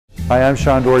Hi, I'm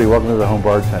Sean Doherty. Welcome to the Home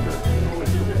Bartender.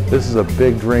 This is a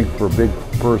big drink for a big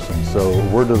person, so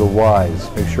word to the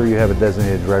wise, make sure you have a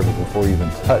designated driver before you even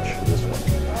touch this one.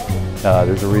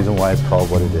 There's a reason why it's called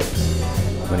what it is.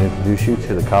 I'm going to introduce you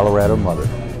to the Colorado Mother.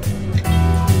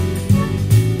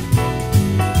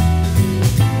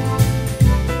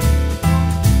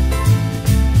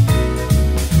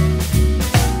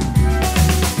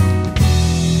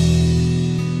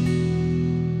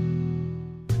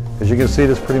 As you can see,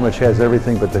 this pretty much has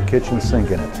everything but the kitchen sink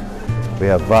in it. We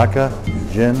have vodka,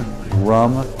 gin,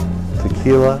 rum,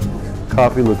 tequila,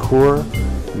 coffee liqueur.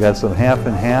 We got some half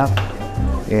and half,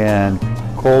 and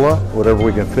cola, whatever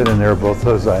we can fit in there, both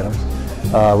those items.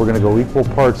 We're going to go equal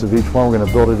parts of each one. We're going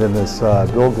to build it in this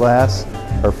build glass.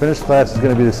 Our finished glass is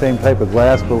going to be the same type of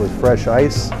glass, but with fresh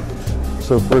ice.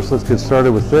 So first, let's get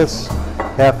started with this.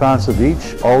 Half ounce of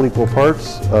each, all equal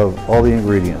parts of all the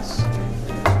ingredients.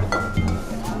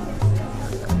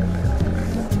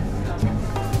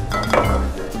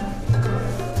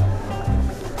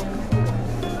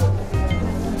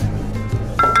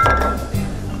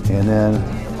 And then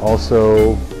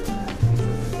also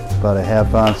about a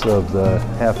half ounce of the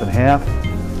half and half.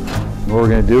 And what we're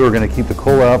going to do, we're going to keep the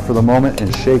cola out for the moment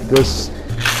and shake this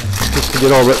just to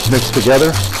get all that mixed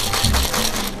together.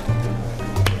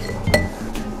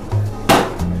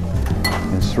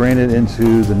 And strain it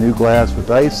into the new glass with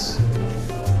ice.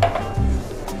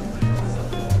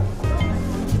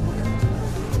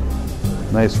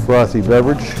 Nice frothy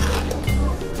beverage.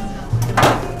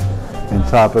 And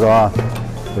top it off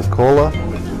with cola.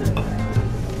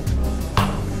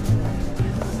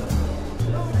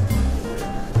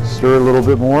 Stir a little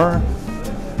bit more.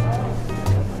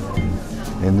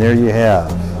 And there you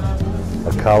have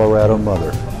a Colorado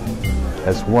Mother.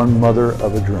 That's one mother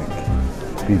of a drink.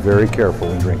 Be very careful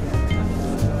when drinking.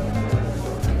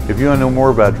 If you want to know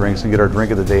more about drinks and get our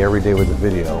drink of the day every day with a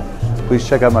video, please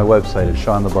check out my website at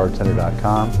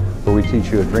SeanTheBartender.com, where we teach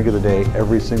you a drink of the day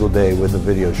every single day with a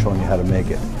video showing you how to make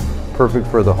it. Perfect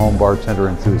for the home bartender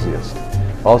enthusiast.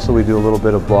 Also, we do a little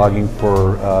bit of blogging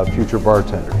for future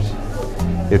bartenders.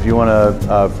 If you want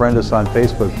to friend us on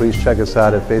Facebook, please check us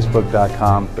out at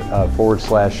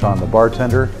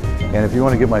facebook.com/SeanTheBartender. And if you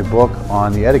want to get my book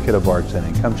on the etiquette of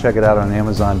bartending, come check it out on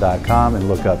Amazon.com and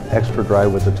look up Extra Dry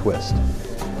with a Twist.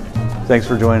 Thanks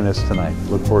for joining us tonight.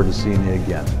 Look forward to seeing you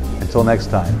again. Until next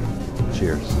time,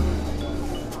 cheers.